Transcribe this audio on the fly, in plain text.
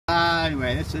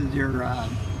anyway, this is your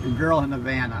girl in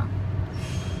Havana.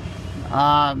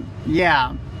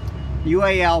 Yeah,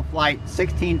 UAL flight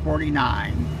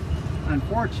 1649.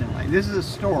 Unfortunately, this is a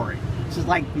story. This is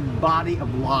like the body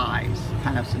of lies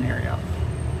kind of scenario.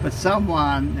 But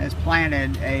someone has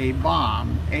planted a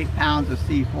bomb, 8 pounds of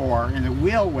C4, in the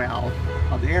wheel well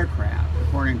of the aircraft,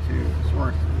 according to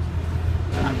sources.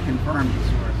 And I've confirmed these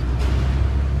sources.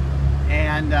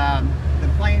 And the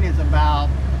plane is about,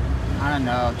 I don't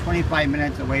know, 25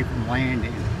 minutes away from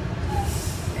landing.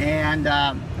 And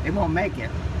it won't make it.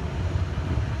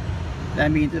 That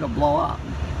means it'll blow up.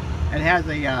 It has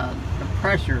a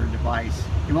pressure device.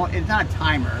 It's not a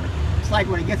timer. It's like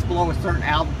when it gets below a certain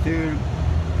altitude,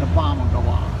 the bomb will go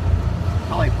off.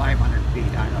 Probably 500 feet,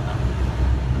 I don't know.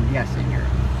 I'm guessing here.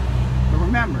 But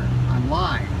remember, I'm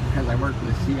lying because I work for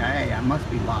the CIA. I must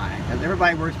be lying because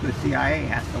everybody who works for the CIA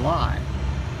has to lie.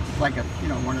 It's like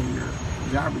one of your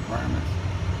job requirements.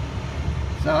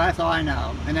 So that's all I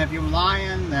know. And if you're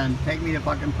lying, then take me to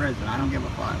fucking prison. I don't give a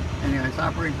fuck. Anyway, it's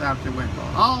Operations Officer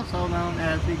Winfield, also known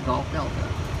as the Gulf Delta.